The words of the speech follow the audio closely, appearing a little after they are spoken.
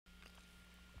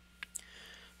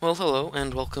Well, hello,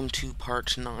 and welcome to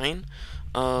part 9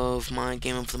 of my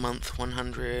Game of the Month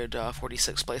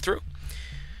 146 playthrough.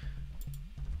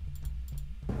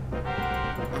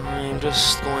 I'm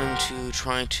just going to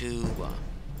try to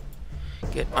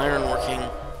get iron working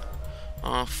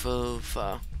off of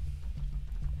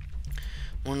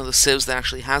one of the civs that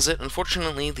actually has it.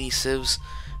 Unfortunately, the civs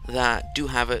that do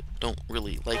have it don't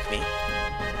really like me,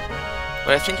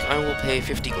 but I think I will pay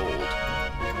 50 gold.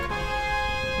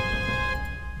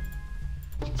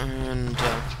 And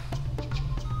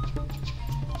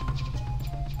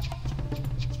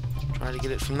try to get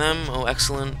it from them. Oh,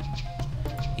 excellent.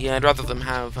 Yeah, I'd rather them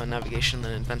have navigation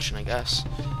than invention, I guess.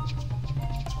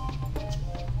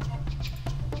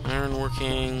 Iron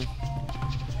working.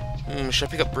 Should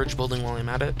I pick up bridge building while I'm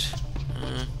at it?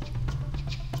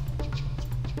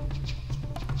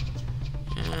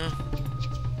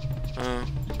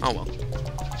 Oh well.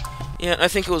 Yeah, I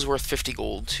think it was worth 50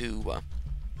 gold to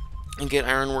get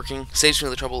iron working. Saves me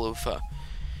the trouble of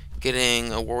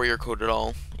getting a warrior code at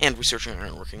all, and researching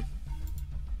iron working.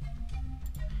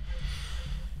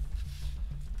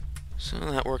 So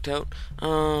that worked out.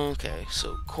 Okay,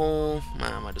 so coal,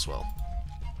 might as well.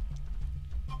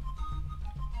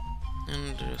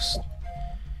 And just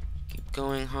keep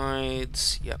going,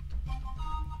 hides, yep.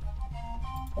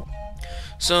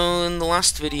 So in the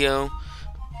last video,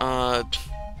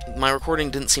 my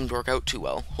recording didn't seem to work out too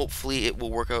well. Hopefully it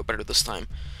will work out better this time.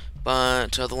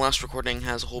 But the last recording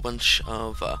has a whole bunch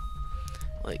of,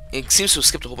 it seems to have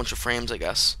skipped a whole bunch of frames, I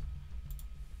guess.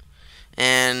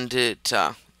 And it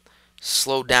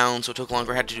slowed down, so it took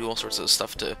longer. I had to do all sorts of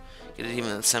stuff to get it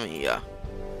even in a semi-usable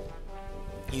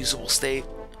state.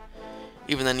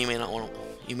 Even then, you may not want to.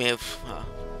 You may have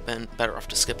been better off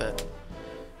to skip it.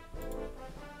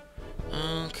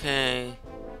 Okay.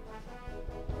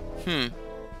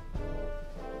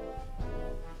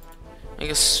 I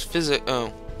guess I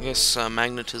guess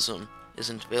magnetism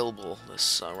isn't available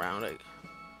this round.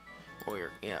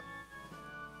 Yeah.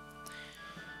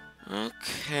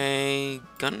 Okay,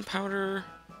 gunpowder.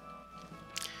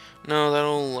 No,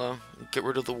 that'll get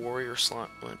rid of the warrior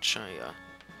slot, which I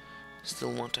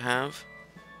still want to have.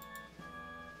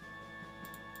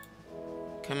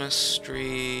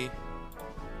 Chemistry.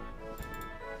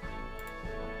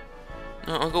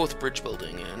 No, I'll go with bridge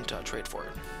building and trade for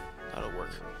it. That'll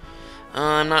work.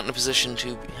 I'm not in a position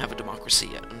to have a democracy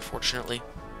yet, unfortunately.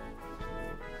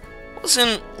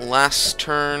 Wasn't last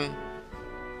turn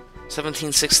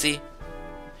 1760?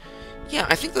 Yeah,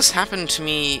 I think this happened to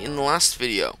me in the last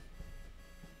video.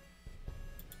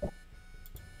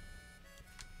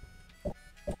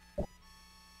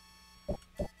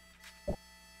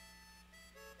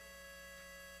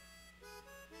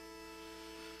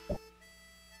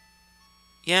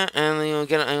 Yeah, and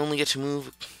again, I only get to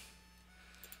move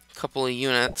a couple of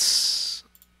units.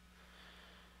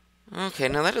 Okay,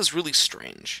 now that is really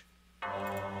strange. I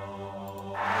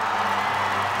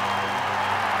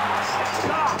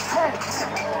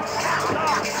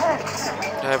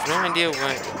have no idea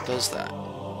why it does that.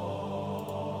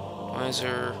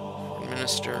 Advisor,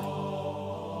 Minister.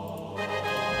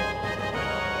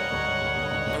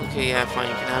 Okay, yeah, fine,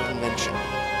 you can have invention.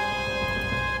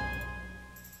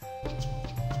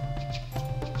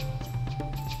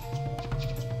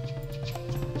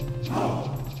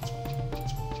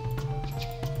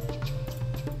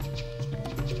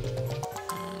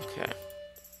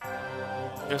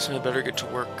 Guess I better get to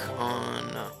work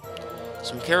on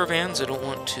some caravans. I don't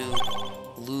want to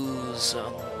lose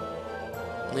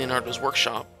Leonardo's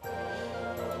workshop.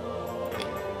 I mean,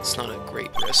 it's not a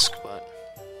great risk, but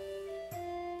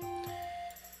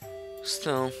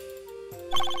still.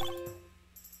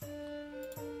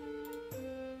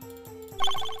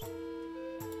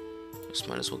 Just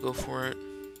might as well go for it.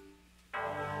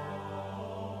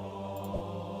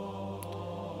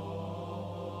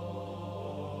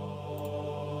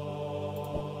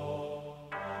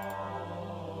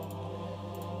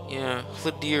 Yeah,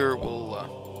 Hlaadir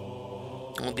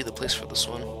will be the place for this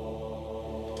one.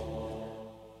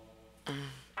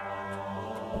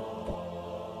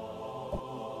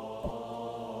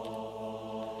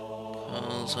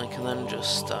 Because I can then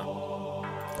just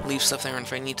leave stuff there, and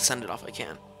if I need to send it off, I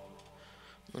can.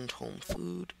 Lindholm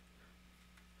food.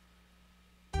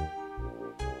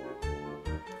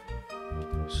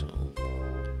 So,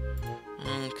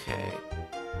 okay.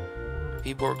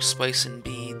 Viborg spice and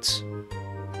beads.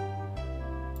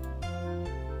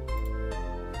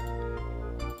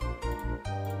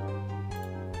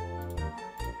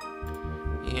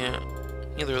 Yeah,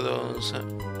 either of those.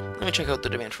 Let me check out the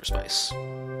demand for spice.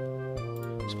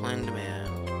 Supply and demand.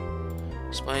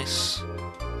 Spice.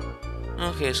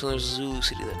 Okay, so there's a Zulu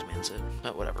city that demands it,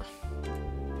 but whatever.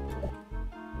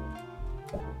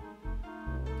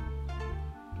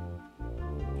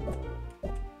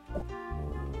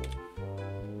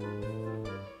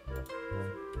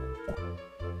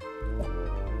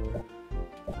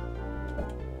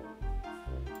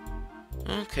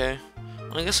 Okay.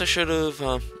 Well, I guess I should have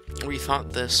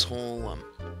rethought this whole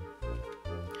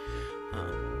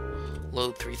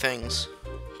load 3 things,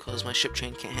 because my ship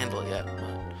chain can't handle it yet. But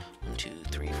 1, 2,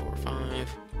 3, 4, 5.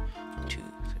 1, 2, 3.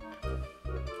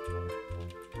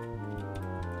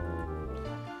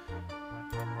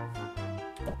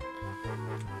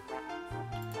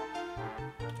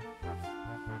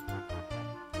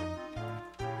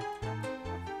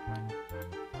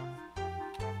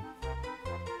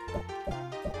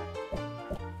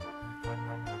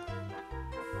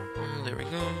 There we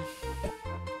go.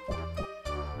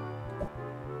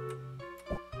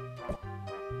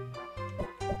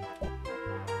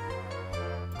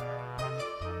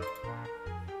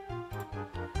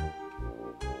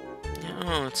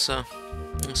 Oh, it's,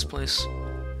 this place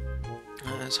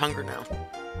has hunger now.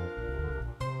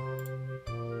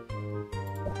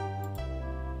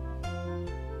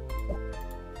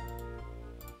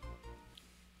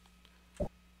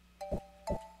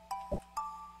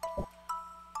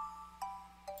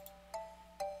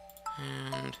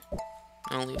 And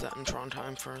I'll leave that in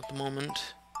Trondheim for the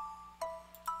moment.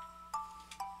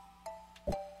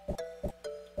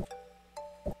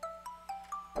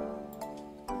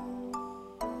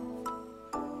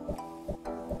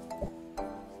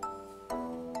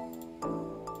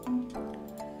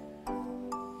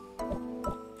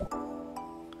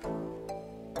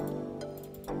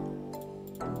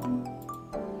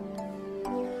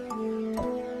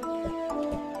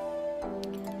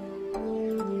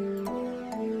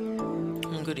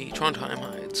 Goody, Trondheim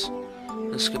hides.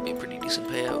 This could be a pretty decent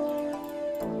payout.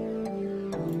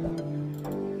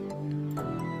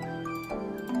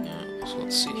 Yeah, so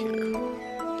let's see here.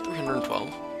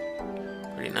 312.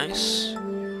 Pretty nice.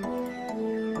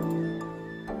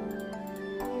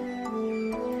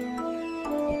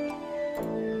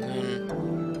 And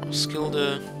then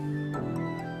Roskilde.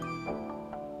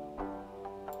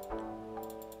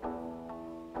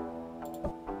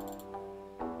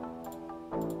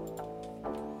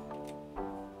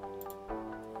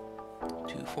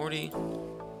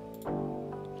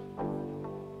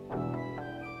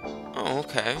 Oh,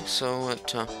 okay. So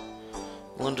at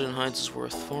London hides is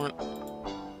worth 4.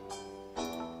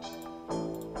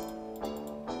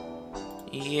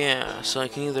 Yeah, so I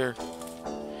can either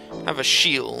have a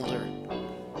shield, or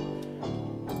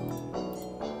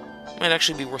might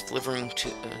actually be worth delivering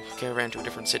to caravan to a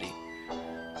different city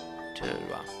to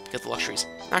get the luxuries.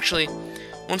 Actually,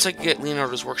 once I get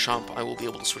Leonardo's workshop, I will be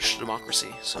able to switch to democracy.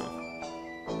 So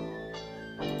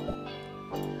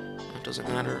that doesn't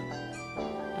matter.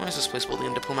 Why is this place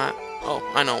building a diplomat? Oh,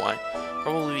 I know why.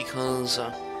 Probably because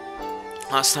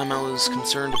last time I was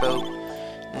concerned about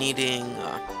needing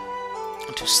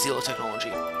to steal a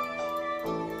technology.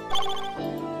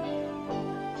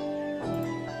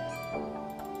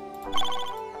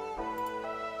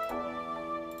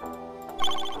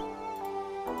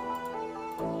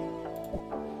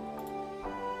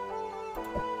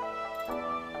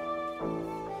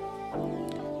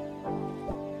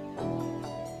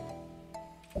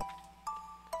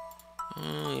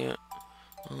 Oh, yeah.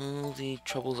 All the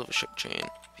troubles of a ship chain.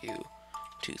 View.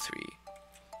 2, 3.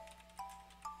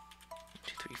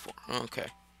 2, 3, 4. Okay.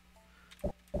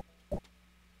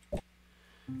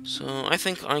 So, I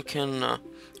think I can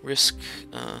risk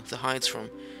the hides from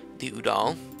the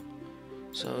Udal.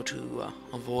 So, to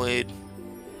avoid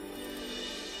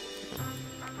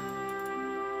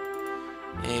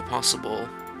a possible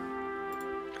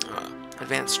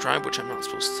advanced tribe, which I'm not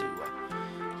supposed to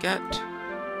get.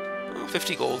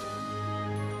 50 gold.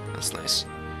 That's nice.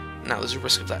 Now there's a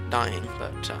risk of that dying,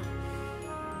 but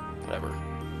whatever.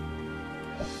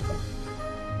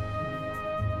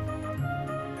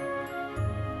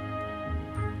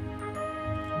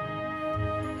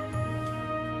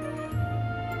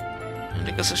 And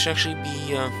I guess I should actually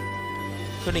be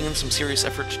putting in some serious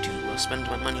effort to spend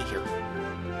my money here.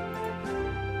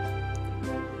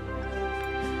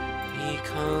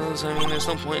 Because, I mean, there's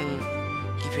no point in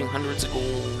keeping hundreds of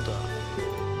gold.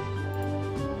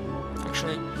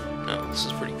 Actually, no, this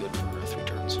is pretty good for 3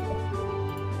 turns.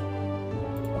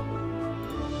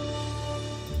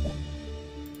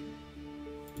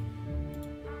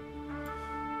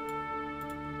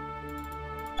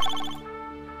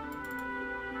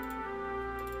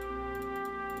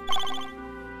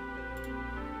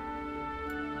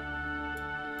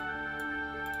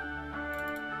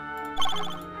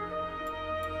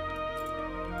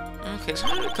 Okay, so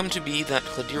how did it come to be that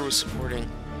Kladir was supporting...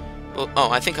 Well, oh,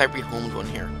 I think I rehomed one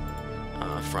here.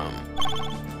 From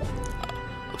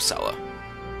Uppsala.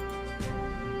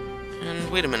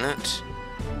 And wait a minute.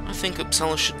 I think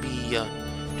Uppsala should be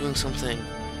doing something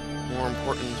more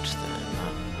important than...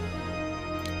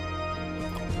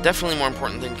 definitely more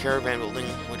important than caravan building,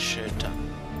 which it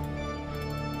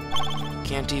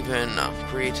can't even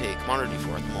create a commodity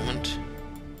for at the moment.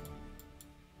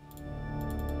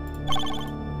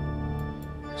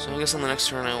 So I guess on the next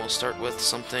turn I will start with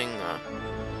something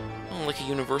well, like a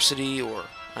university or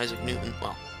Isaac Newton.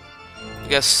 Well, I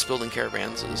guess building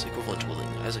caravans is equivalent to building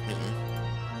Isaac Newton.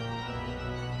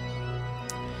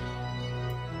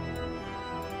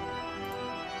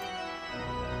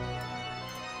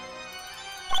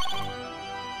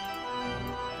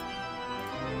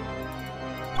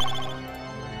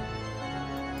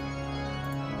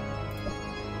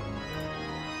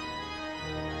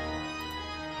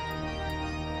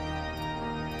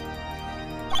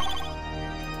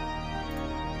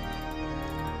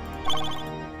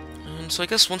 So I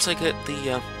guess once I get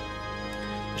the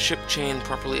ship chain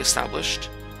properly established,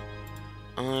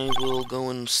 I will go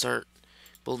and start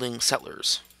building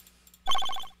settlers.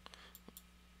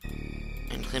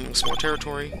 And claiming some more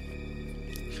territory.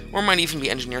 Or might even be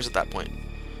engineers at that point.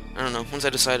 I don't know, once I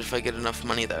decide if I get enough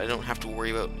money that I don't have to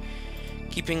worry about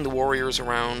keeping the warriors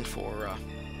around for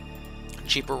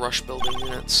cheaper rush building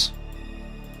units.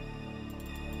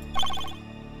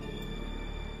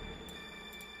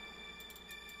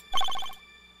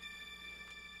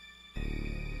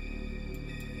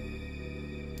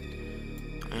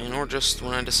 Or just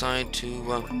when I decide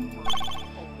to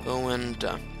go and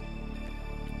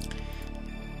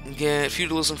get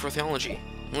feudalism for theology.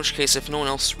 In which case, if no one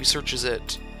else researches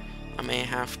it, I may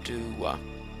have to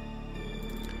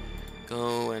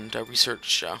go and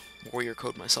research warrior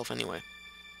code myself anyway.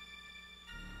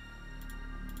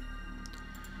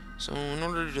 So in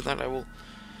order to do that, I will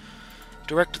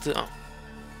direct the... Oh.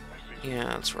 Yeah,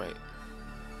 that's right.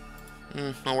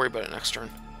 I'll worry about it next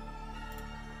turn.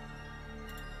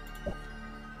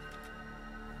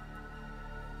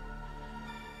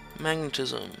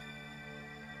 Magnetism.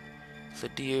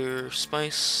 Kladir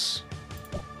spice.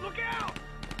 Look out!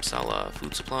 Uppsala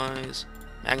food supplies.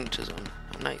 Magnetism.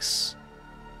 Oh, nice.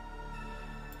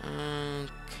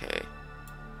 Okay.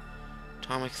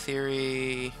 Atomic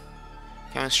theory,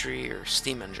 chemistry, or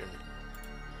steam engine.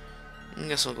 I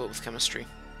guess I'll go with chemistry.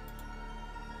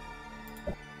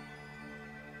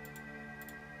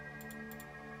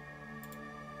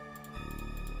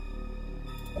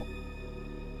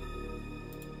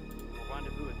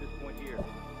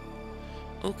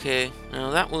 Okay, now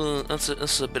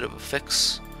that's a bit of a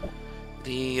fix.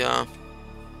 The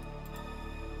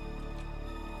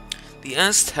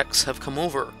Aztecs have come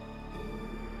over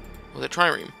with a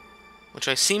trireme, which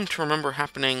I seem to remember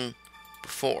happening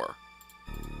before.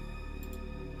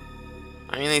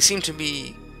 I mean, they seem to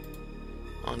be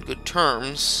on good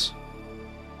terms,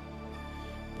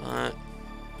 but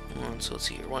so let's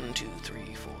see here. 1, 2,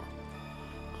 3, 4,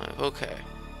 5. Okay.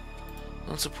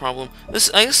 That's a problem.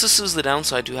 I guess this is the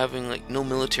downside to having, like, no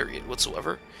military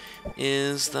whatsoever,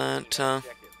 is that,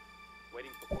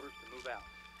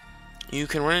 you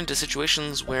can run into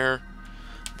situations where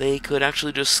they could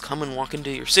actually just come and walk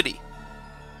into your city.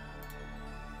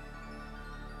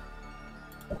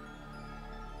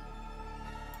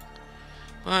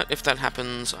 But if that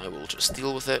happens, I will just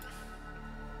deal with it.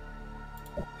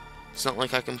 It's not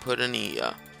like I can put any,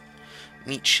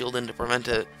 meat shield in to prevent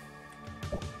it.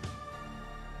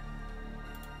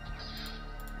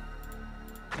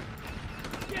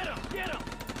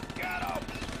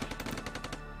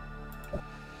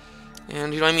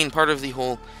 And, you know, I mean, part of the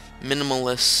whole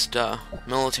minimalist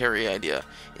military idea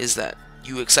is that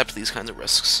you accept these kinds of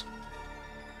risks.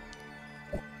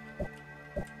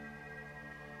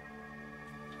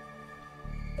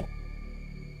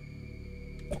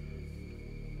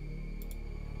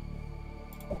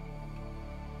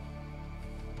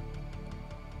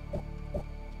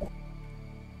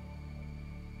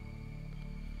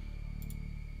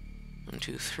 One,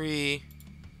 2, 3,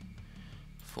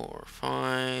 4,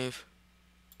 5.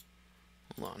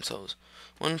 Hold on, so it's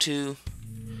 1, 2,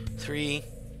 3,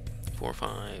 4,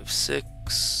 5,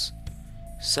 6,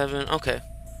 7. Okay,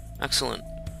 excellent.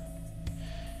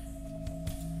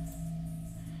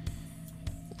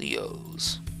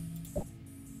 Leos.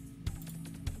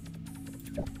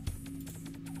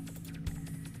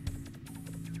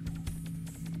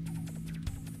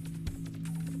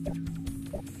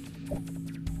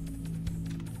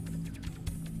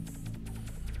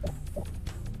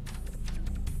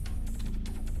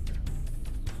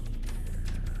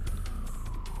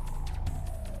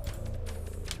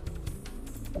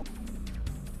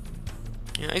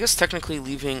 I guess technically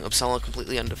leaving Uppsala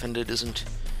completely undefended isn't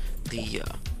the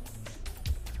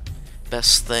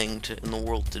best thing in the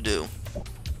world to do.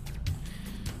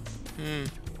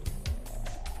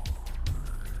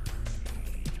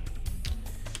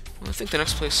 Well, I think the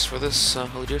next place for this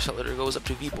Haldir settler to go is up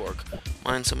to Viborg,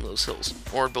 mine some of those hills,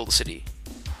 or build a city.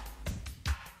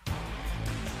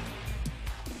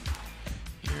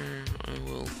 Here, I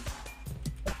will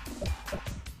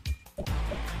put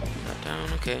that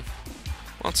down. Okay,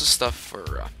 lots of stuff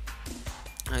for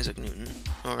Isaac Newton,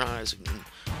 or not Isaac Newton,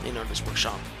 Leonardo's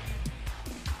workshop.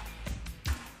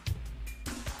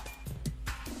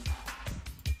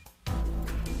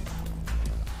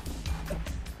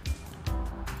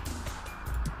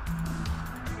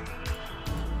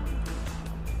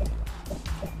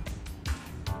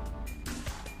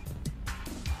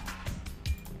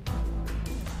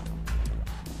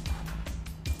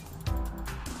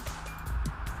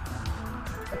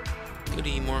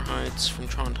 Goody, more hides from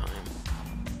Trondheim.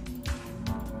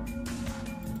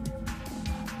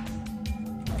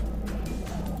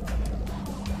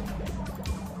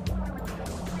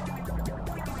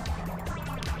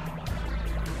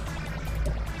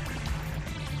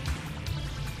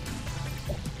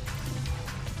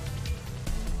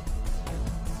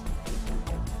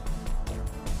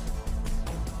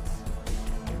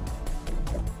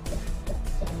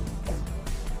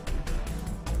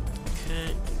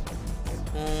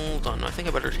 Hold on, I think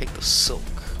I better take the silk.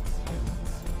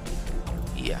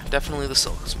 Yeah, definitely the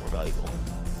silk is more valuable.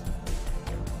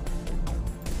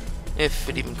 If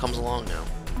it even comes along now.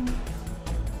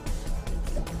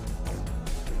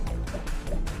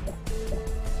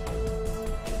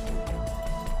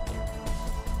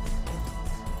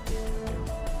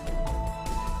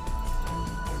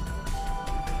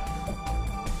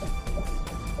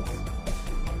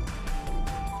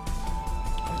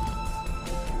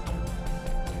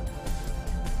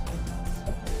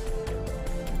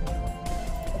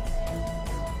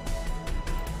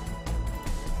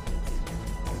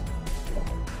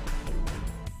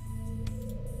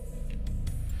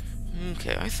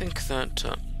 Okay, I think that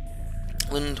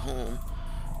Lindholm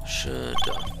should.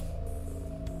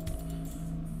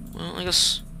 Well, I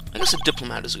guess a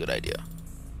diplomat is a good idea.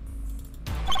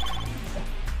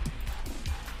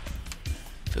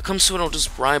 If it comes to it, I'll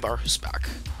just bribe Arhus back.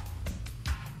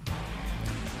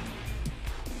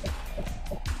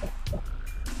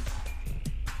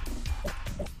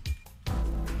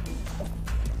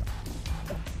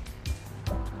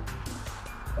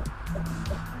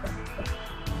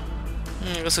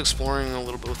 I guess exploring a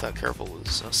little bit without careful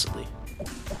is silly.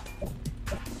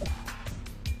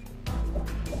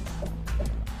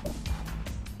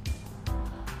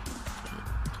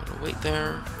 Gotta wait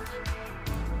there.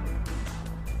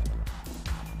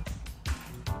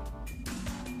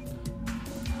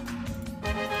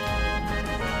 No,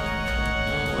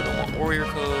 I don't want warrior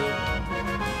code.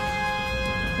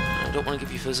 I don't want to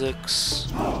give you physics.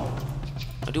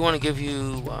 I do want to give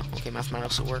you, okay,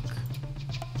 mathematics will work.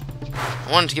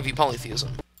 I wanted to give you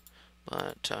polytheism,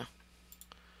 but, no,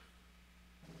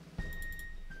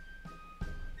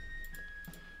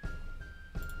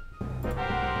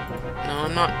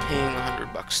 I'm not paying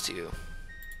 $100 to you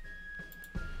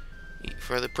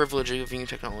for the privilege of giving you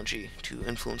technology to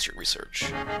influence your research.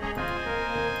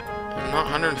 And not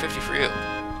 150 for you.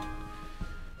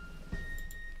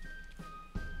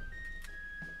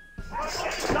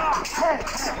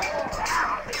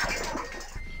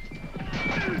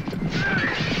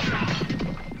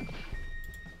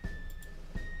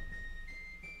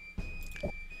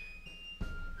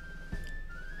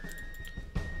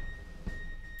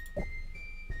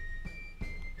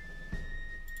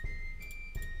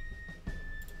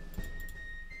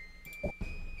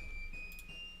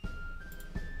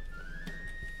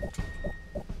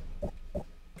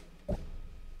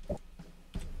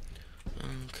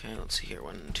 Okay, let's see here.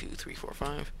 1, 2, 3, 4,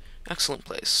 5. Excellent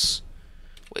place.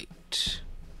 Wait.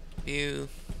 View.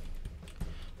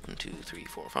 1, 2, 3,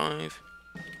 4, 5.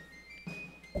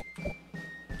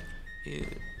 View.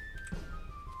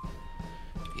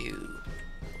 View.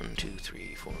 1, 2,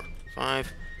 3, 4,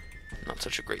 5. Not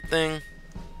such a great thing.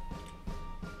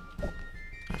 I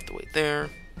have to wait there.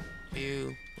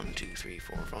 View. 1, 2, 3,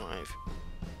 4, 5.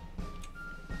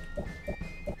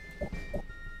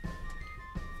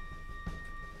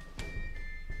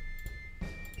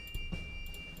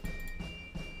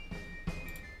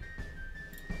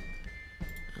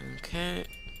 Okay,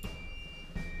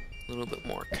 a little bit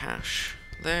more cash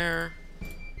there.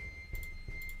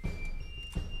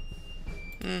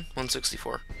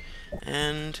 164,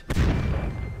 and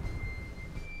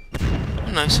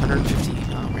a nice 150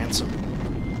 ransom.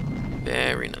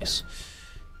 Very nice.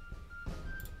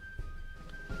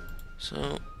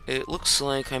 So, it looks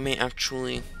like I may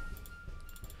actually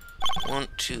want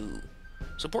to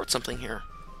support something here.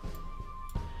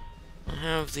 I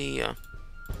have the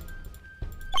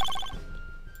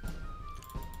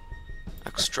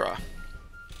extra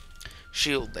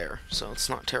shield there, so it's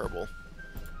not terrible.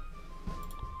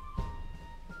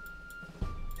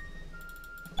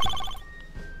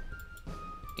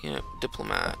 Yep,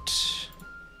 diplomat.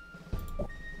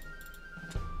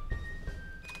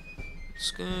 It's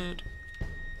good.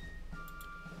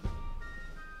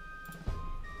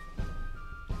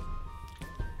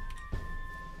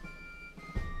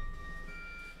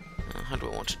 How do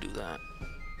I want to do that?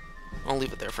 I'll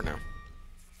leave it there for now.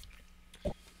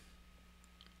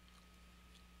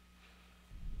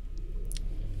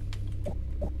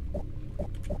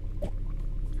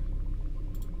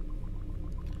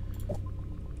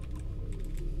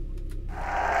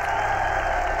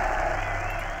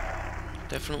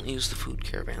 Definitely use the food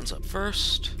caravans up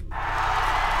first.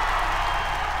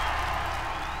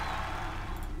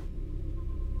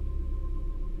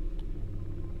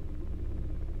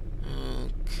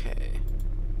 Okay.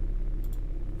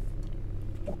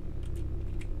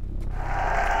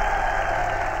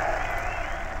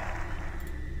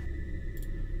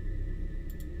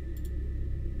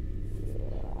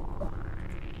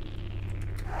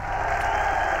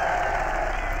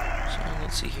 So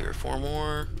let's see here, 4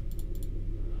 more.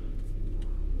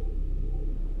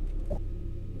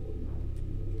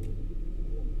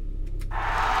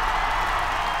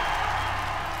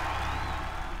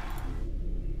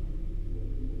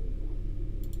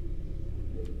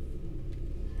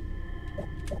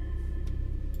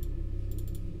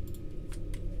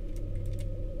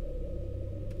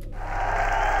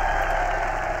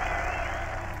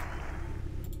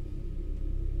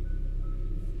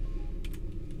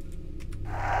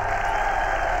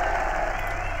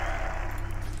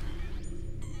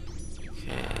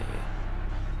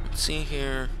 See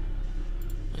here.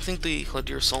 I think the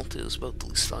Hladir salt is about the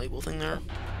least valuable thing there.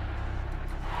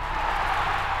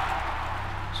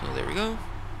 So there we go.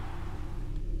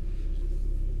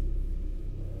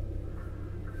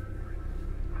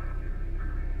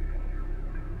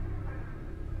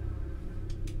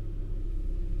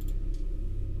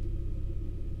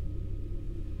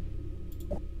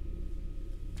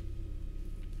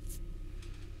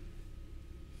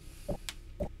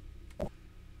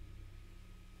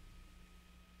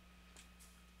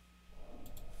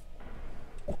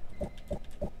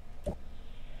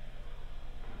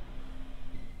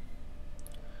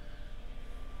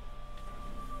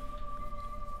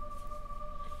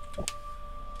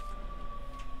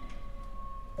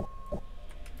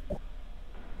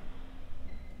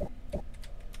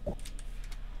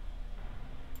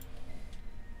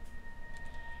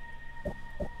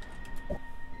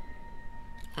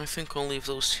 I think I'll leave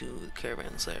those 2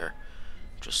 caravans there,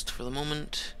 just for the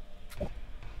moment.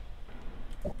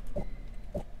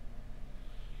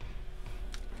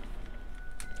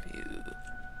 View.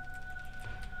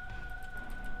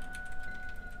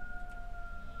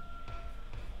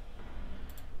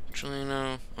 Actually,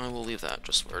 no, I will leave that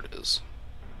just where it is.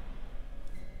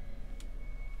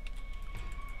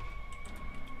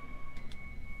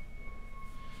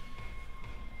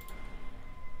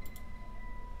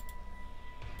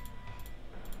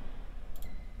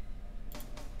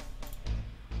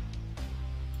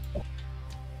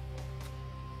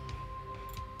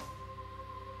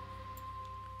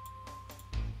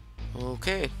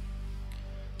 Okay.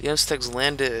 The Aztecs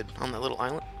landed on that little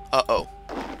island. Uh-oh.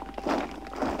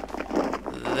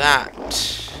 That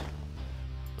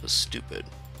was stupid.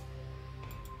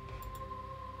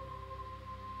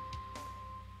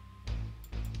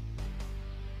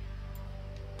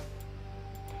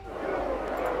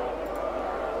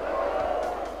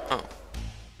 Oh.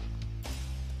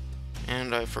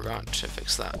 And I forgot to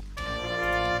fix that.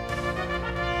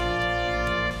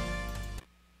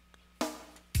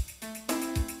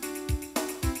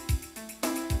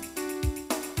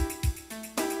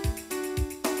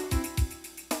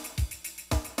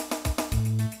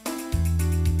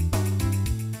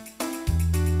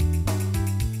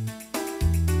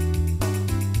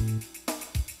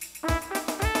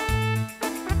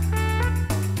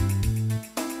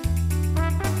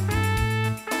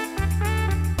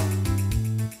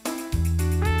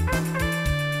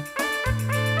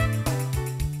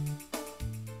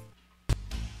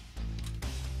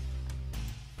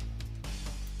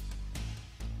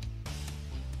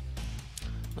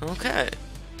 Okay.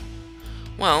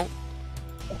 Well,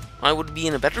 I would be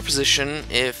in a better position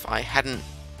if I hadn't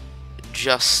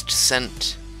just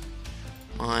sent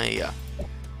my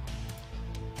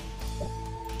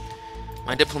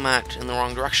diplomat in the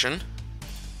wrong direction.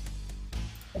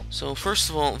 So first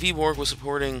of all, Viborg was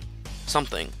supporting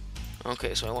something.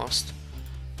 Okay, so I lost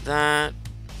that.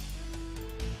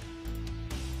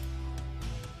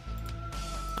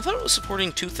 I thought it was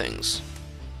supporting two things.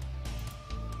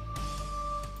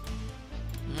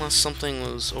 Unless something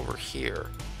was over here.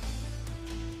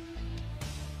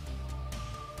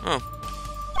 Oh.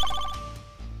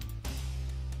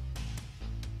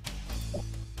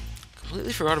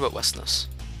 Completely forgot about Westness.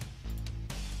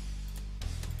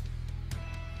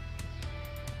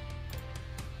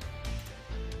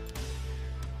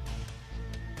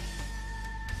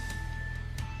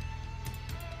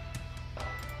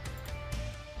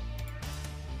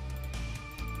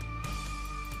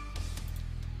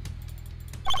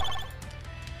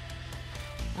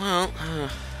 Well,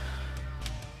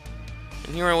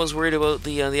 and here I was worried about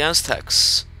the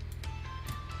Aztecs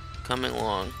coming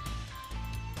along.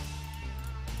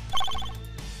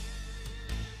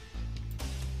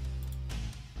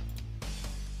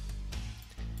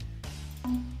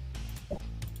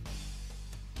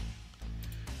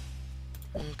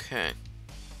 Okay.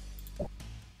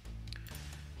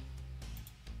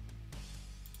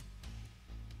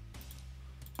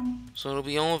 So it'll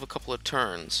be all of a couple of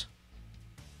turns.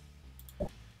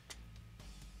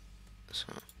 So.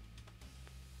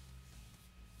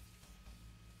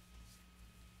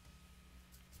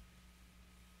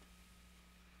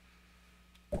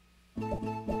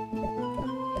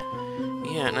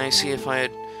 Yeah, and I see if I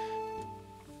had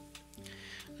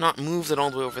not moved it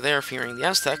all the way over there, fearing the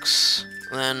Aztecs,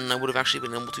 then I would have actually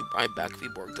been able to buy back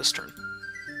Viborg this turn.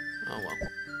 Oh well.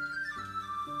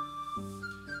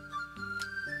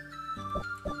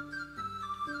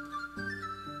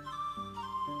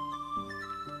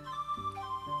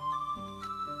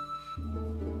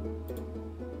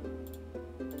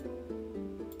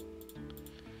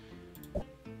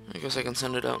 I guess I can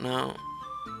send it out now.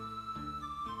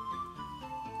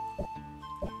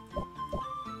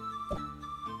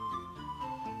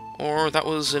 Or that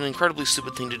was an incredibly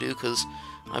stupid thing to do, because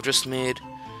I've just made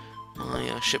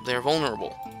my ship there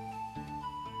vulnerable.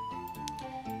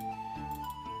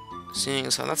 Seeing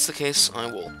as how that's the case, I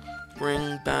will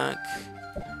bring back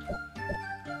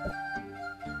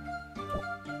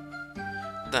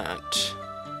that.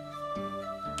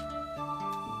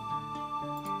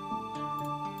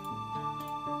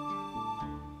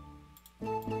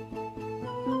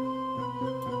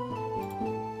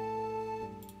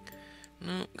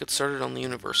 No, get started on the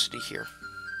university here.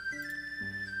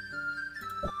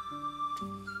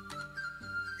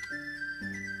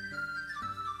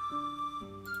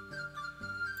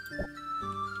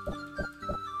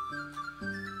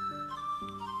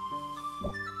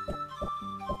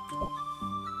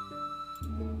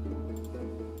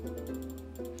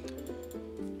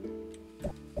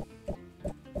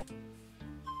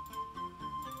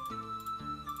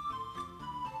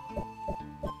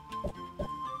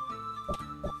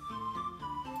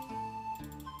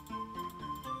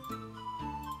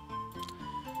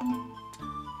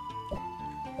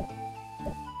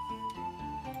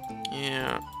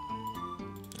 Yeah.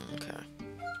 Okay.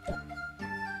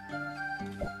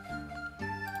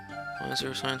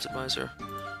 Advisor, science advisor.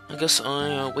 I guess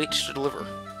I wait to deliver.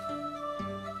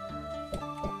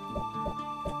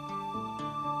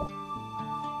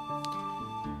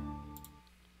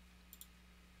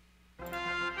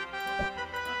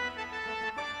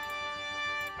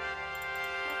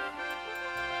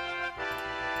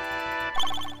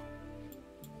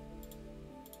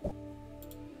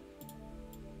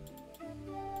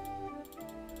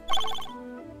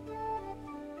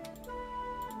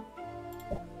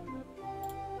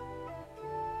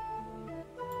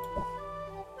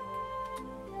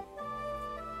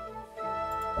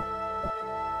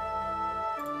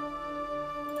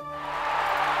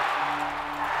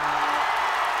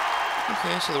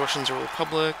 Okay, so the Russians are a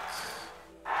republic.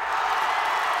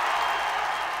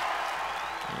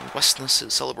 And Westness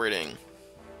is celebrating.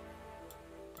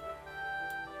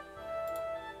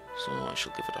 So I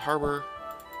shall give it a harbor.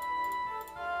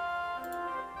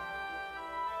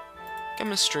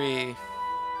 Chemistry.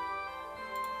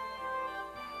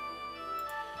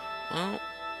 Well,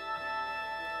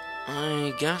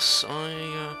 I guess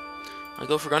I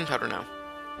go for gunpowder now.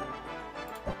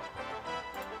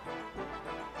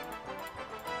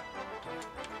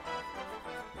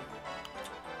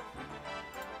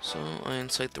 So I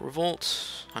incite the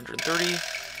revolt, 130,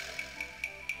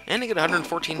 and I get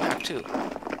 114 back too,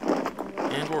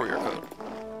 and warrior code.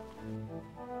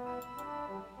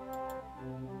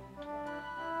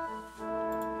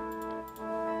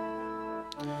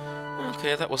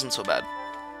 Okay, that wasn't so bad.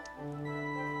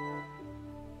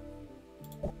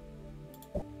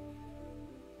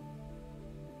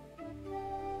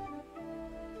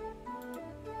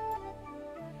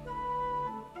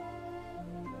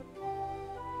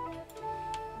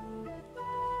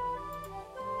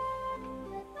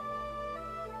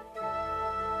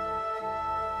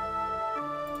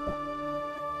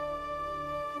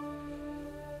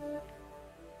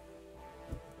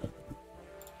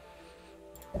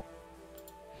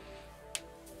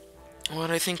 Well,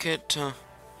 I think it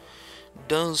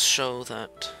does show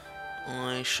that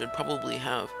I should probably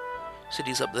have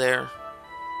cities up there.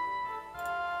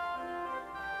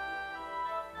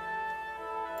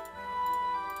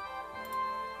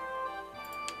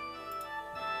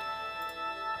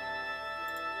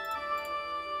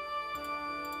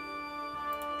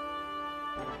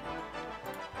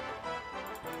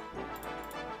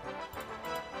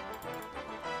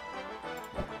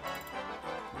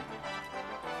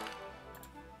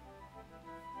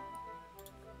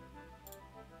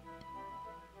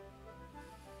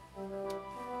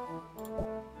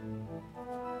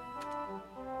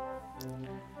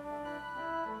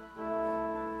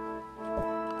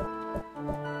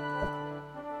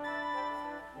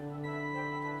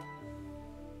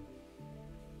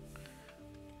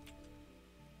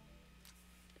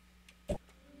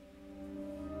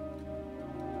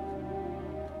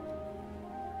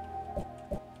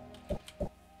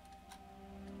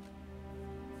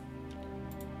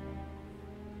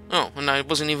 Oh, and I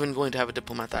wasn't even going to have a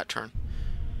diplomat that turn.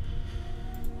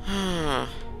 I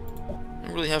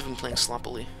really have been playing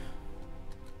sloppily.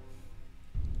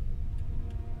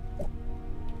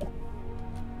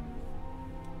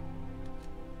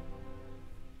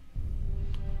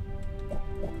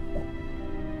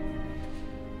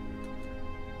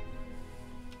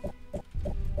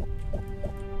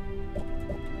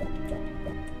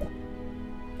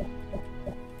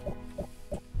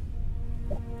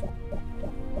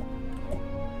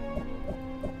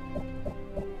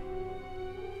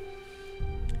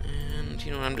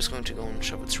 You know, I'm just going to go and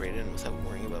shove it straight in without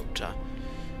worrying about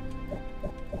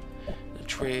the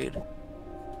trade.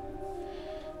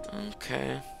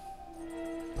 Okay.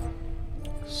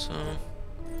 So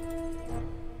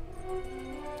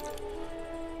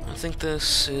I think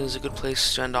this is a good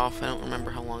place to end off. I don't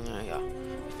remember how long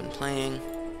I've been playing.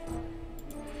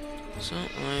 So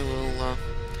I will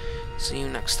see you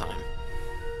next time.